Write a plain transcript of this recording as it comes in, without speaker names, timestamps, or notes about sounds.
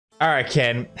All right,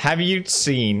 Ken, have you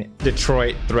seen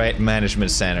Detroit Threat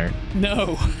Management Center?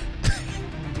 No.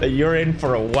 You're in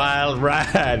for a wild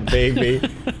ride, baby.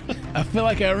 I feel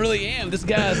like I really am. This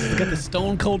guy's got the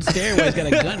stone cold stare where he's got a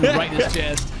gun right in his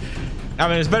chest. I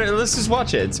mean, it's better. Let's just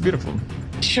watch it. It's beautiful.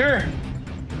 Sure.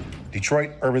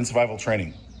 Detroit Urban Survival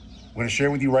Training. I'm going to share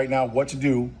with you right now what to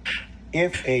do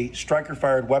if a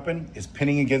striker-fired weapon is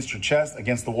pinning against your chest,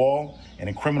 against the wall, and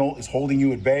a criminal is holding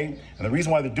you at bay. And the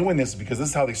reason why they're doing this is because this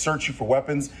is how they search you for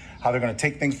weapons, how they're going to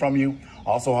take things from you,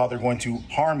 also how they're going to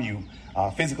harm you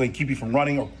physically and keep you from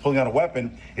running or pulling out a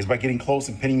weapon is by getting close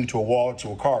and pinning you to a wall or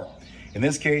to a car. In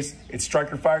this case, it's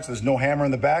striker-fired, so there's no hammer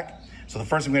in the back. So the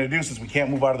first thing we're going to do, since we can't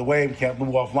move out of the way, we can't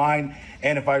move offline,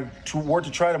 and if I were to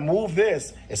try to move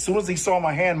this, as soon as he saw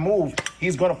my hand move,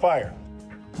 he's going to fire.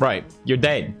 Right, you're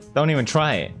dead. Don't even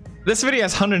try it. This video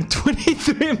has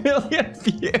 123 million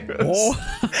views. Oh.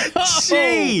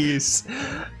 Jeez.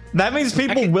 That means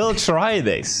people will try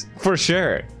this, for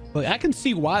sure. Look, I can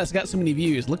see why it's got so many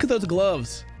views. Look at those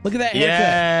gloves. Look at that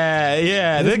haircut.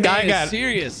 Yeah. This The guy got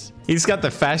serious. He's got the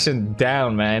fashion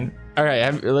down, man. All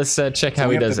right, let's check how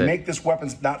he does it. Make this weapon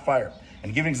not fire.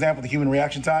 And to give an example of the human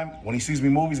reaction time, when he sees me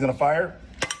move, he's going to fire.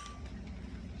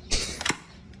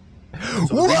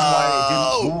 So the reason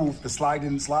why it didn't move, the slide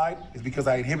didn't slide, is because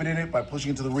I inhibited it by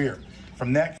pushing it to the rear.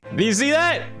 From neck. Do you see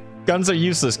that? Guns are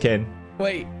useless, Ken.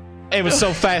 Wait. It was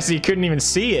so fast you couldn't even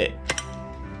see it.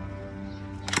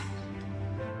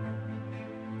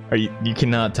 You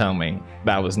cannot tell me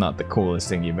that was not the coolest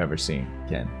thing you've ever seen,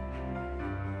 Ken.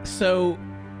 So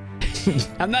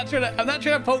I'm not trying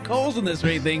to poke holes in this or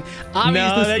anything.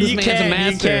 Obviously, No, you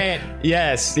can't. You can't.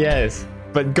 Yes.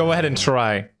 But go ahead and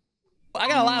try. I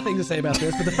got a lot of things to say about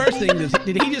this, but the first thing is,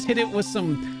 did he just hit it with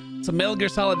some Metal Gear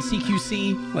Solid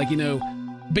CQC? Like, you know,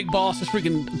 Big Boss just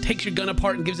freaking takes your gun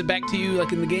apart and gives it back to you,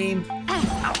 like in the game?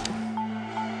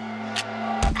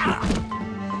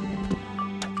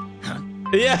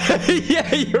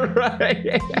 Yeah, you're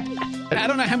right. I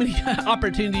don't know how many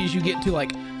opportunities you get to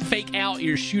like fake out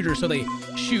your shooter so they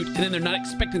shoot and then they're not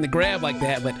expecting the grab like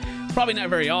that, but probably not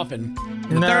very often.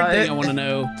 And the third thing I want to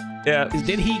know is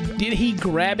did he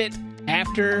grab it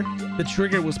after the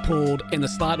trigger was pulled and the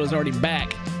slide was already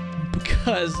back?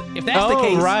 Because if that's the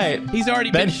case, he's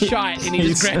already been shot and he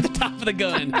just grabbed the top of the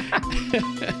gun.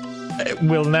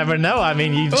 We'll never know. I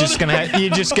mean, you're just gonna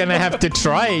have to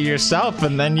try it yourself,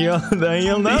 and then you'll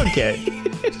know, okay?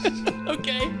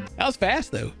 Okay, that was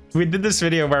fast though. We did this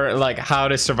video where like how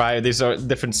to survive these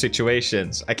different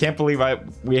situations. I can't believe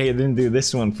we didn't do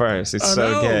this one first. It's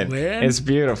so good. Man. It's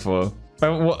beautiful.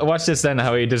 But watch this then,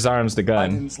 how he disarms the gun. I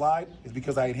didn't slide is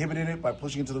because I inhibited it by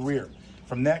pushing it to the rear.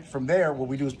 From there, what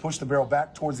we do is push the barrel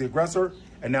back towards the aggressor,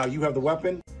 and now you have the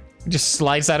weapon. It just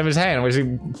slides out of his hand. Was he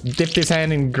dipped his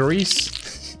hand in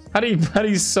grease? How do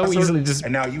you so easily just?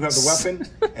 And now you have the weapon,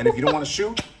 and if you don't want to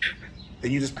shoot, then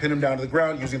you just pin them down to the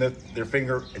ground using their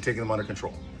finger and taking them under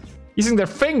control. Using their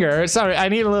finger? Sorry, I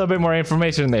need a little bit more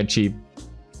information there, Cheap.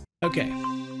 Okay.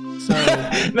 So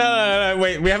no,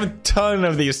 wait. We have a ton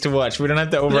of these to watch. We don't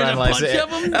have to overanalyze it. Of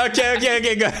them?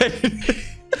 Okay, go ahead.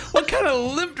 What kind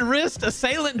of limped wrist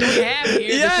assailant do we have here?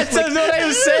 Yes, that's what I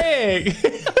was saying.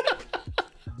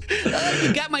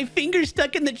 You got my finger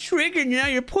stuck in the trigger and now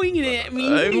you're pointing it at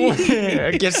me.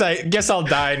 I guess I'll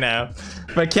die now.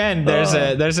 But Ken, there's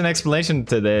an explanation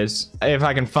to this, if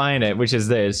I can find it, which is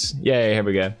this. Yeah, here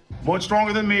we go. Much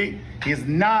stronger than me. He is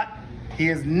not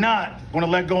going to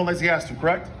let go unless he has to,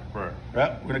 correct? Right.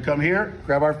 We're going to come here,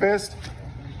 grab our fist,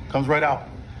 comes right out.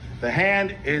 The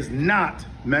hand is not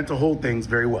meant to hold things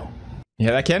very well. You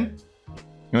hear that, Ken? You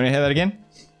want to hear that again?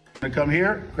 We're going to come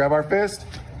here, grab our fist,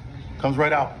 comes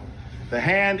right out. The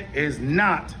hand is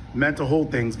not meant to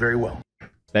hold things very well.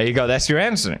 There you go. That's your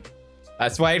answer.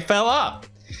 That's why it fell off.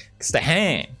 It's the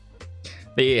hand.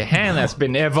 The hand that's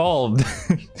been evolved.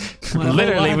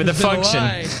 Literally with a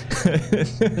function.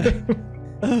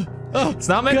 It's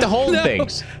not meant to hold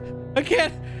things. I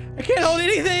can't hold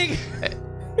anything.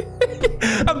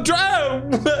 I'm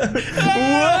drowned.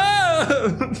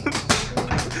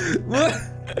 Whoa.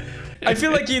 I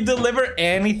feel like you deliver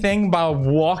anything by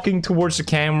walking towards the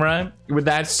camera with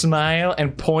that smile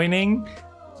and pointing,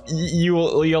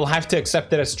 you'll have to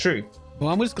accept it as true. Well,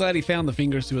 I'm just glad he found the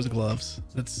fingers to his gloves.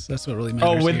 That's what really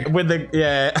matters. Oh, with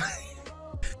the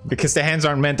because the hands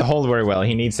aren't meant to hold very well.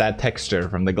 He needs that texture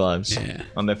from the gloves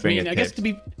on the fingertips. I guess to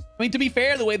be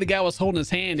fair, the way the guy was holding his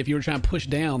hand, if you were trying to push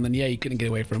down, then yeah, you couldn't get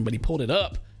away from him. But he pulled it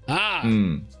up.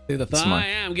 Through the thigh.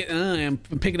 I'm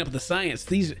picking up the science.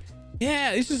 These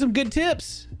are some good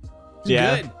tips.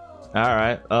 Good. All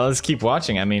right. Well, let's keep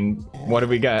watching. I mean, what do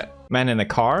we got? Man in the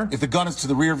car? If the gun is to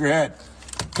the rear of your head,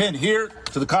 Pin here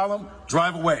to the column,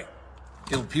 drive away.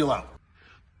 It'll peel out.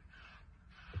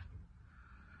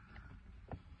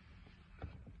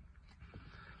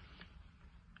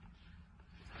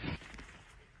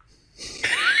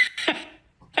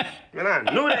 Man,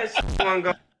 I knew that shit wasn't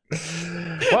going.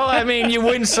 Well, I mean, you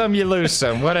win some, you lose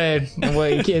some. Well,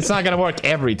 it's not gonna work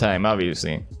every time,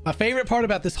 obviously. My favorite part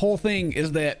about this whole thing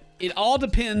is that it all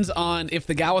depends on if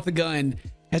the guy with the gun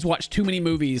has watched too many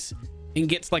movies and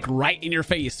gets like right in your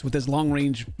face with his long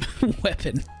range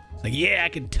weapon. Like, yeah, I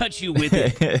can touch you with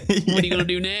it. Yeah. What are you gonna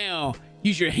do now?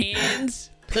 Use your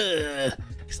hands? Puh.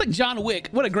 It's like John Wick.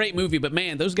 What a great movie, but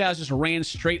man, those guys just ran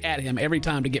straight at him every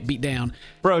time to get beat down.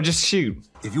 Bro, just shoot.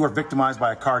 If you are victimized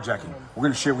by a carjacking, we're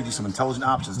going to share with you some intelligent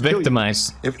options.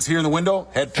 Victimized. If it's here in the window,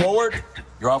 head forward.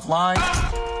 You're offline.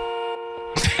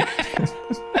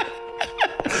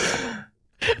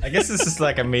 I guess this is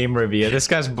like a meme review. This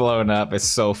guy's blowing up. It's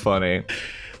so funny.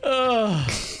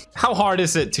 How hard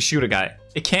is it to shoot a guy?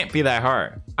 It can't be that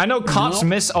hard. I know cops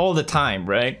miss all the time,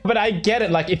 right? But I get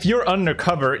it. Like, if you're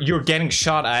undercover, you're getting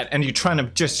shot at, and you're trying to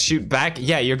just shoot back,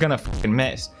 yeah, you're gonna fucking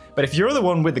miss. But if you're the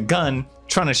one with the gun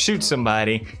trying to shoot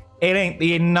somebody,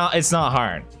 it's not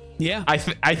hard. Yeah. I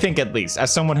think, at least,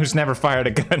 as someone who's never fired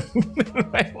a gun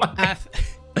in my life.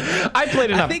 I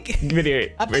played enough video.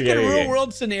 I think in real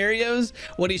world scenarios,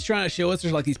 what he's trying to show us,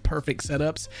 there's like these perfect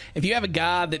setups. If you have a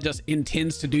guy that just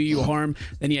intends to do you harm,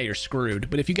 then yeah, you're screwed.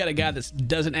 But if you got a guy that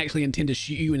doesn't actually intend to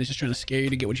shoot you and is just trying to scare you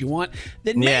to get what you want,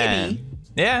 then maybe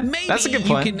that's a good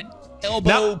point. You can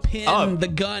elbow pin the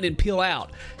gun and peel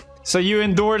out. So you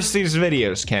endorse these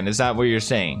videos, Ken? Is that what you're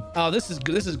saying? Oh, this is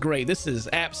great. This is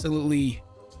absolutely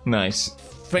nice,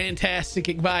 fantastic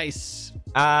advice.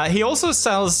 He also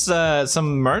sells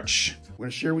some merch. We're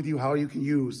going to share with you how you can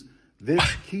use this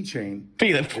keychain.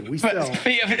 Felix, that we sell.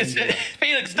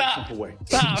 Felix, stop.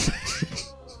 Stop.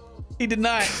 He did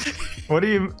not. What do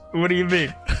you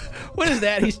mean? What is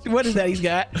that? What is that he's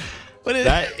got? What is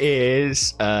that?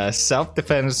 Is a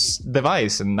self-defense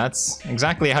device, and that's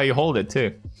exactly how you hold it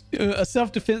too. A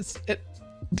self-defense. Look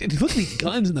at these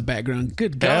guns in the background.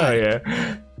 Good God. Oh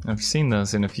yeah. I've seen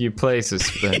those in a few places,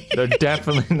 but they're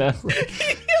definitely not.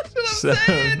 That's what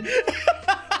I'm saying.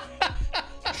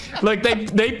 Look,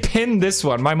 they pinned this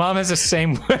one. My mom has the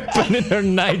same weapon in her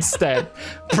nightstand,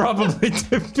 probably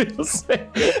to feel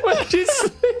safe when she's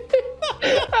sleeping.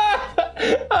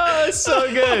 Oh, it's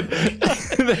so good.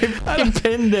 They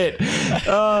pinned it.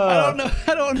 I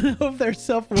don't know if they're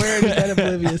self-aware or just that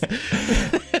oblivious.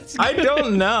 I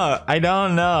don't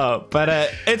know. But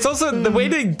it's also the way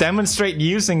they demonstrate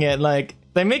using it. Like,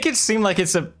 they make it seem like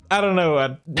it's a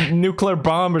nuclear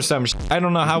bomb or some shit. I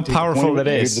don't know how powerful it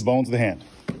is. The bones of the hand.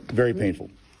 Very painful.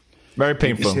 Very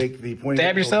painful. You take the pointing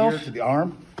stab yourself here to the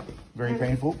arm. Very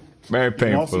painful. Very painful.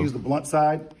 You can also use the blunt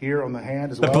side here on the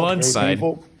hand as well. The blunt Very side.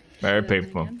 Painful. Very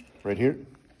painful. Right here.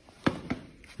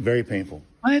 Very painful.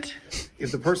 What?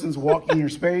 If the person's walking in your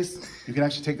space, you can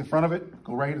actually take the front of it,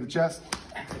 go right here to the chest,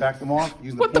 back them off,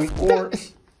 using the point or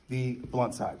the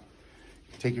blunt side.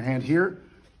 Take your hand here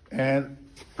and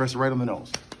press it right on the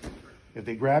nose. If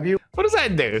they grab you, what does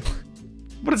that do?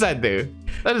 What does that do?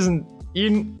 That isn't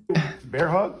bear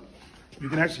hug. You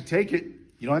can actually take it.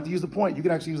 You don't have to use the point. You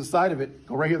can actually use the side of it.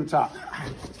 Go right here at the top.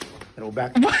 And it'll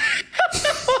back.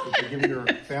 If you're giving your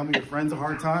family or friends a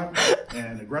hard time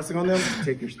and aggressing on them,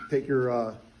 take your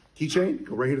keychain.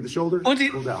 Go right here to the shoulder. Pull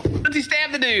down. Once he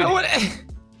stabbed the dude.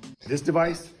 This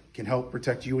device can help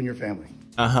protect you and your family.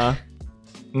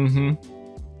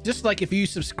 Just like if you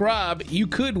subscribe, you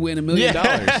could win $1 million.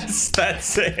 Yes,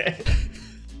 that's it.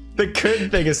 The could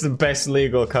thing is the best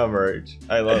legal coverage.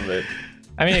 I love it.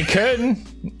 I mean,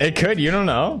 it could. You don't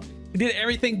know. He did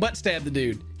everything but stab the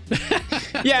dude.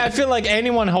 Yeah, I feel like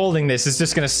anyone holding this is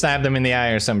just gonna stab them in the eye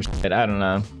or some shit. I don't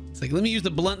know. It's like, let me use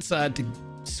the blunt side to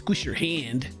squish your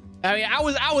hand. I mean, I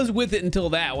was with it until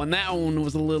that one. That one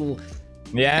was a little.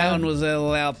 Yeah. That one was a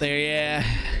little out there. Yeah.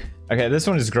 Okay, this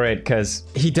one is great because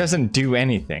he doesn't do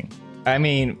anything. I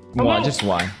mean, why? Just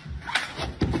why?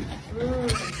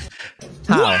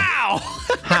 How?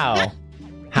 Wow!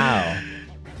 How?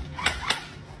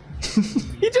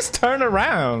 He just turned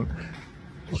around.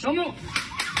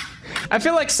 I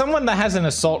feel like someone that has an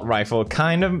assault rifle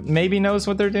kind of maybe knows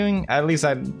what they're doing. At least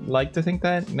I'd like to think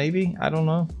that. Maybe. I don't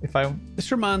know if I...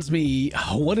 This reminds me,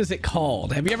 what is it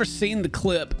called? Have you ever seen the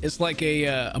clip? It's like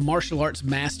a martial arts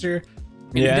master.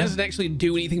 And he doesn't actually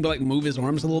do anything but like move his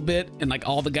arms a little bit. And like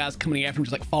all the guys coming after him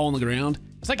just like fall on the ground.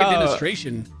 It's like a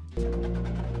demonstration.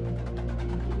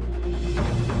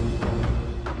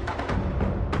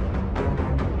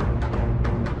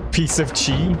 Piece of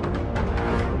cheese.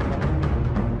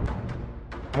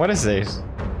 What is this?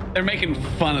 They're making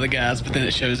fun of the guys, but then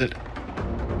it shows it.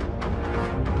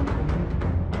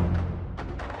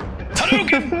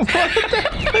 Hadouken! What the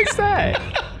hell is that?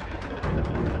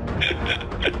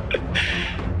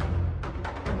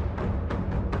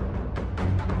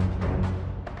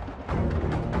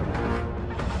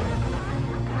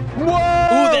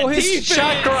 Whoa! Ooh, his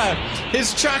chakra!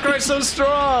 His chakra is so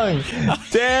strong!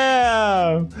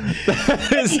 Damn!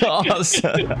 That is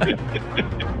awesome!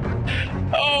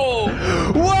 Oh!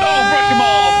 Whoa! Oh, brush him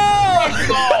off!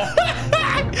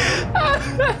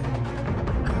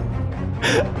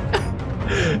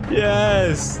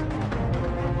 Yes!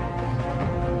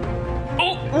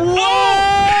 Oh!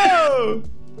 Whoa!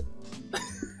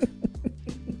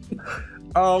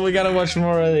 Oh, we gotta watch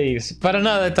more of these, but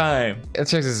another time.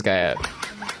 Let's check this guy out.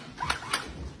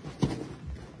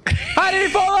 How did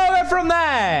he fall over from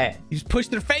that? You just push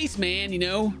their face, man, you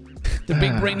know? They're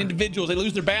big brain individuals. They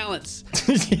lose their balance.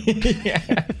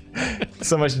 Yeah.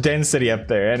 So much density up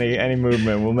there. Any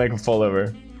movement will make them fall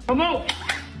over. Come on.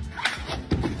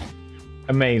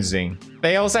 Amazing.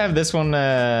 They also have this one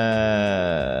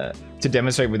to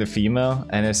demonstrate with a female,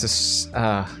 and it's just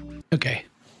Okay.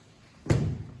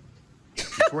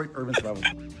 Detroit Urban Survival.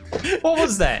 What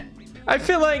was that? I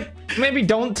feel like maybe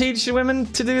don't teach women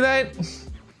to do that.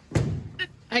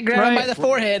 I grab him by the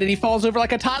forehead and he falls over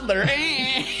like a toddler.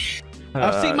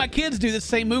 I've seen my kids do the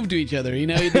same move to each other. You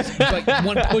know, just, like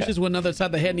one pushes one another side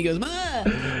of the head and he goes, "Ma."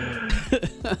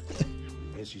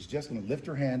 She's just going to lift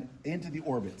her hand into the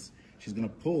orbits. She's going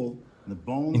to pull the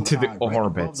bones into the right above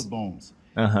orbits. the bones.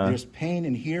 There's pain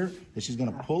in here that she's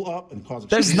going to pull up and cause.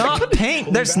 There's not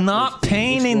pain. There's not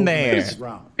pain in there.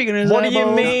 What do you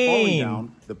mean?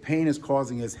 Down, the pain is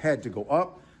causing his head to go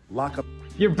up, lock up.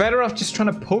 You're better off just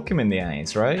trying to poke him in the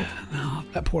eyes, right? Oh,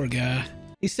 that poor guy.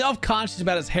 He's self-conscious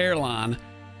about his hairline,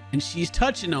 and she's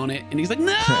touching on it, and he's like,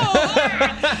 "No!"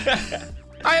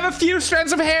 I have a few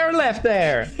strands of hair left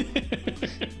there.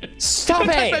 Stop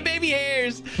Don't touch it! my baby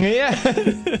hairs. Yeah.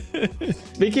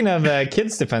 Speaking of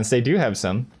kids' defense, they do have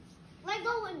some. Let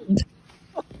go of me.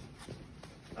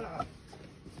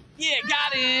 Yeah,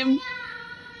 got him.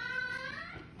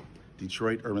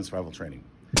 Detroit Urban Survival Training.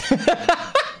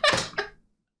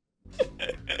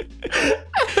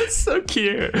 That's so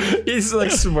cute. He's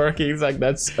like smirking. He's like,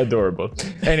 that's adorable.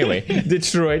 Anyway,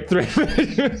 Detroit 3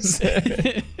 measures.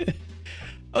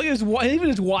 Oh, even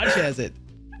his watch has it.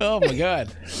 Oh my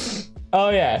god. Oh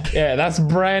yeah, that's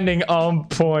branding on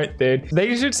point, dude.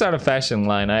 They should start a fashion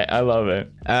line. I love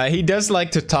it. He does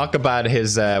like to talk about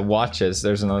his watches.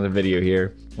 There's another video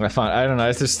here. I don't know,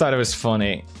 I just thought it was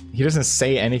funny. He doesn't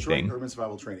say anything. Detroit Urban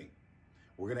Survival Training.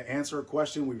 We're gonna answer a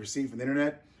question we received from the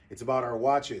internet. It's about our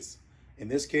watches. In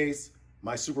this case,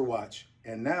 my super watch.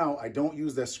 And now I don't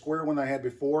use that square one I had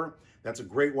before. That's a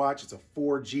great watch. It's a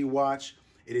 4G watch.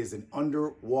 It is an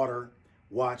underwater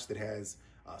watch that has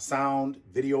sound,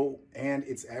 video, and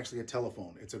it's actually a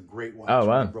telephone. It's a great watch. Oh,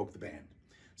 wow. I broke the band.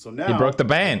 So now you broke the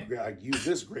band. I use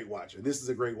this great watch, and this is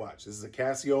a great watch. This is a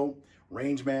Casio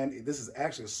Rangeman. This is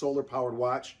actually a solar-powered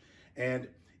watch, and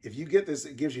if you get this,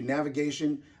 it gives you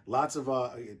navigation, lots of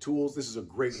tools. This is a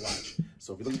great watch.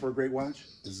 So if you're looking for a great watch,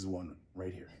 this is one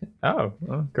right here. Oh,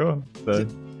 cool.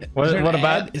 What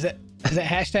about? Is that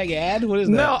hashtag ad? What is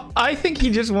that? No, I think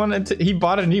he just wanted to. He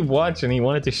bought a new watch and he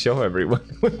wanted to show everyone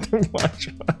what the watch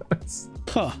was.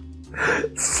 Huh.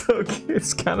 So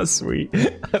it's kind of sweet.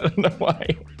 I don't know why.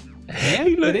 Yeah,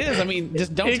 it is. I mean,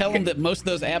 just don't tell them that most of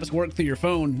those apps work through your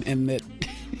phone and that.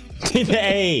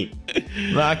 Hey,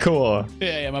 not cool.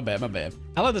 Yeah, my bad.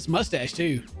 I love this mustache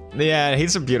too. Yeah,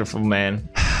 he's a beautiful man.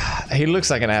 He looks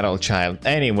like an adult child.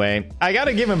 Anyway, I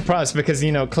gotta give him props because,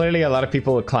 you know, clearly a lot of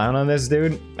people clown on this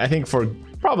dude. I think for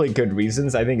probably good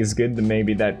reasons. I think it's good to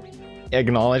maybe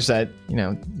acknowledge that, you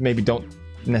know, maybe don't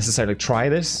necessarily try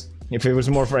this. If it was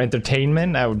more for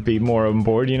entertainment, I would be more on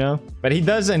board, you know? But he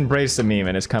does embrace the meme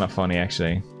and it's kind of funny,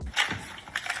 actually.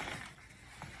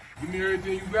 Give me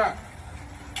everything you got.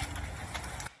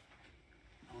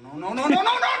 No!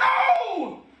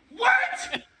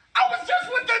 What? I was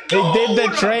just with the dude! He did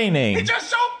the training. He just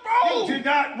showed, bro! You did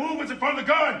not move us in front of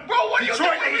the gun! Bro, what are you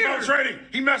Detroit doing here? Training.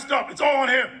 He messed up. It's all on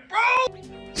him. Bro!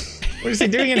 What is he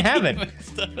doing in heaven?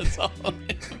 It's all on him.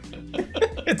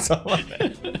 It's all on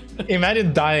him.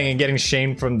 Imagine dying and getting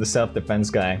shamed from the self-defense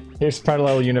guy. Here's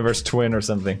parallel universe twin or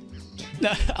something.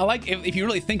 No, I like if you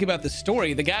really think about the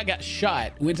story, the guy got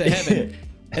shot, went to heaven.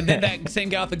 And then that same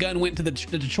guy with the gun went to the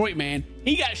Detroit man.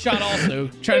 He got shot also,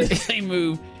 trying to do the same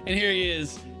move, and here he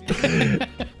is.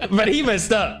 But he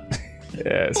messed up.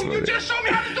 Yeah, You just showed me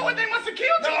how to do it. They must have killed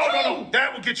you too. No.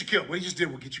 That will get you killed. What he just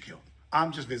did will get you killed.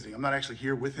 I'm just visiting. I'm not actually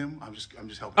here with him. I'm just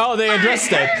helping. Oh, they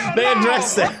addressed it. They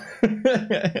addressed it.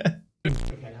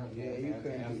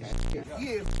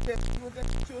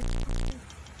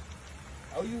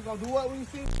 Oh, you gonna do what when you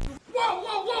see?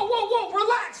 Whoa!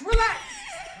 Relax, relax.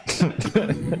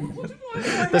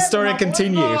 The story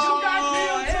continues. Oh,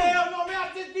 hell no, man!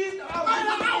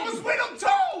 I was with him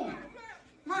too.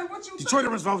 Man, what you? Detroit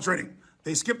Urban Survival Training.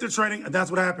 They skip their training, and that's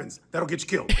what happens. That'll get you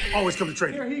killed. Always come to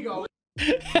training. Here he goes.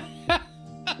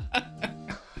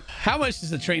 How much does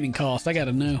the training cost? I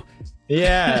gotta know.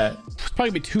 Yeah. It's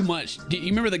probably be too much. Do you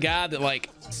remember the guy that like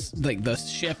the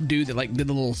chef dude that like did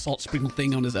the little salt sprinkle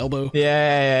thing on his elbow?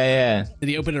 Yeah. Did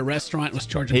he open a restaurant and was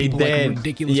charging He people did. like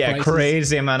ridiculous prices?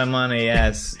 Crazy amount of money.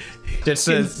 Yes. just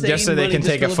so they can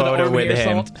take a photo with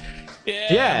him. Salt.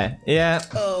 Yeah.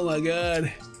 Oh my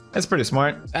god. That's pretty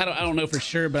smart. I don't know for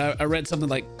sure, but I read something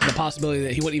like the possibility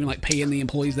that he wouldn't even like paying the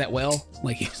employees that well.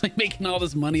 Like he's like making all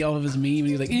this money off of his meme, and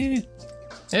he's like,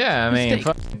 Yeah, I mean,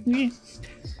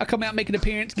 I'll come out and make an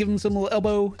appearance, give him some little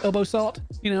elbow salt,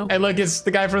 you know. Hey, look, it's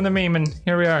the guy from the meme, and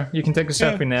here we are. You can take a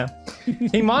selfie now.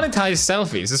 He monetized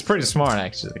selfies. It's pretty smart,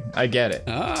 actually. I get it.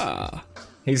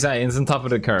 He's on top of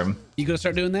the curve. You gonna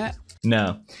start doing that?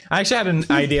 No, I actually had an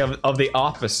idea of the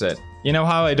opposite. You know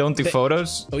how I don't do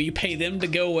photos? Oh, you pay them to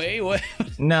go away? What?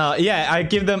 No, yeah, I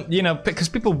give them, because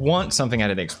people want something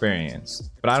out of the experience,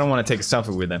 but I don't want to take a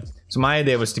selfie with them. So my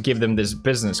idea was to give them this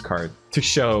business card to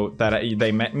show that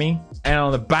they met me. And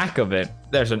on the back of it,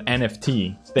 there's an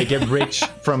NFT. They get rich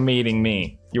from meeting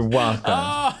me. You're welcome.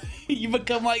 Oh, you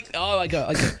become like a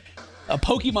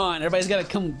Pokemon. Everybody's got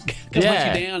to come hunt you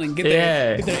down and get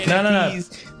their NFTs. No.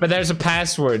 But there's a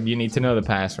password. You need to know the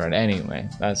password. Anyway,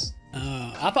 that's...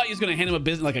 I thought you was gonna hand him a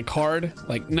business like a card.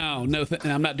 Like no,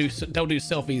 I'm not don't do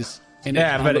selfies. And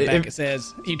on the back it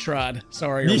says you tried.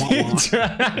 Sorry, or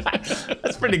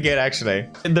That's pretty good actually.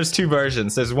 There's two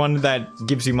versions. There's one that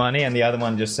gives you money, and the other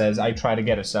one just says I tried to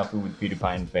get a selfie with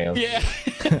PewDiePie and failed. Yeah.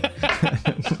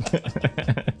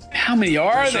 How many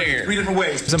are there? 3 different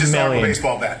ways to There's a disarm a million.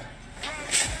 baseball bat.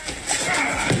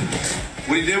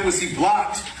 What he did was he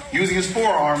blocked using his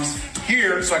forearms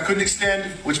here, so I couldn't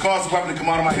extend, which caused the weapon to come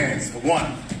out of my hands.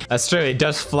 1. That's true. It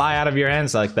does fly out of your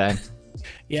hands like that.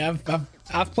 Yeah,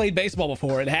 I've played baseball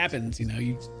before. It happens. You know,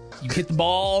 you hit the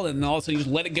ball, and all of a sudden you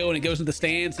just let it go, and it goes into the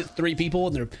stands. Hits 3 people,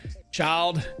 and their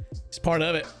child is part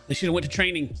of it. They should have went to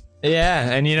training. Yeah,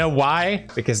 and you know why?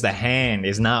 Because the hand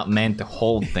is not meant to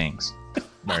hold things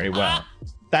very well.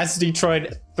 That's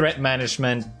Detroit Threat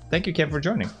Management. Thank you, Kev, for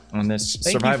joining on this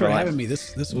survival. Thank you for having me.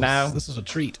 This was a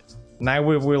treat. Now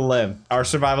we will live. Our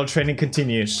survival training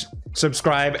continues.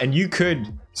 Subscribe, and you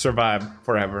could survive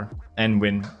forever and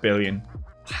win billion.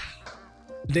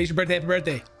 Today's your birthday. Happy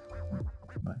birthday.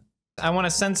 I want to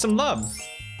send some love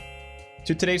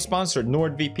to today's sponsor,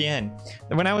 NordVPN.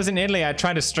 When I was in Italy, I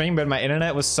tried to stream, but my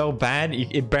internet was so bad,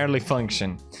 it barely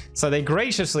functioned. So they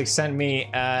graciously sent me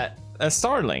a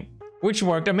Starlink, which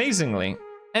worked amazingly.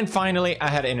 And finally, I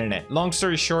had internet. Long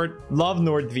story short, love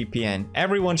NordVPN.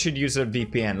 Everyone should use a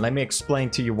VPN. Let me explain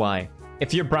to you why.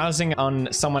 If you're browsing on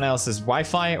someone else's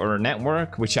Wi-Fi or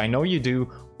network, which I know you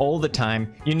do all the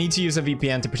time, you need to use a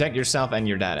VPN to protect yourself and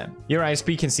your data. Your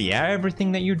ISP can see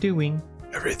everything that you're doing.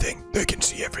 Everything. They can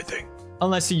see everything.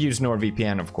 Unless you use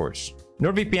NordVPN, of course.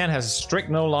 NordVPN has a strict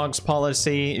no logs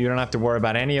policy. You don't have to worry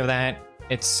about any of that.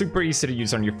 It's super easy to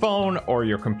use on your phone or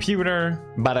your computer.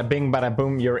 Bada bing, bada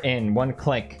boom, you're in. 1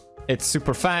 click. It's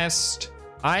super fast.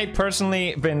 I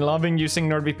personally been loving using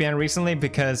NordVPN recently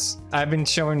because I've been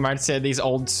showing Marcia these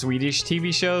old Swedish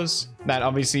TV shows that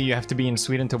obviously you have to be in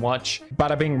Sweden to watch.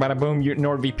 Bada bing, bada boom,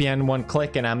 NordVPN, 1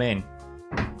 click, and I'm in.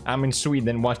 I'm in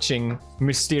Sweden watching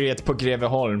Mysteriet på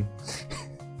Greveholm.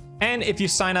 And if you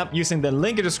sign up using the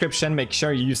link in the description, make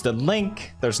sure you use the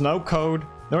link. There's no code.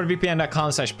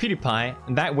 NordVPN.com/PewDiePie.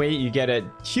 And that way you get a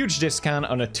huge discount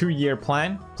on a 2-year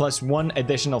plan, plus 1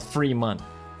 additional free month.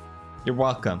 You're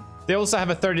welcome. They also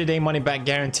have a 30-day money-back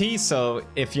guarantee, so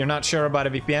if you're not sure about a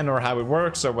VPN or how it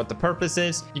works or what the purpose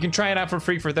is, you can try it out for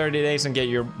free for 30 days and get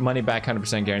your money back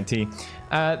 100% guarantee.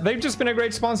 They've just been a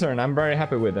great sponsor, and I'm very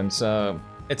happy with them. So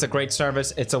it's a great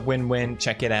service. It's a win-win.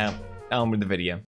 Check it out. On with the video.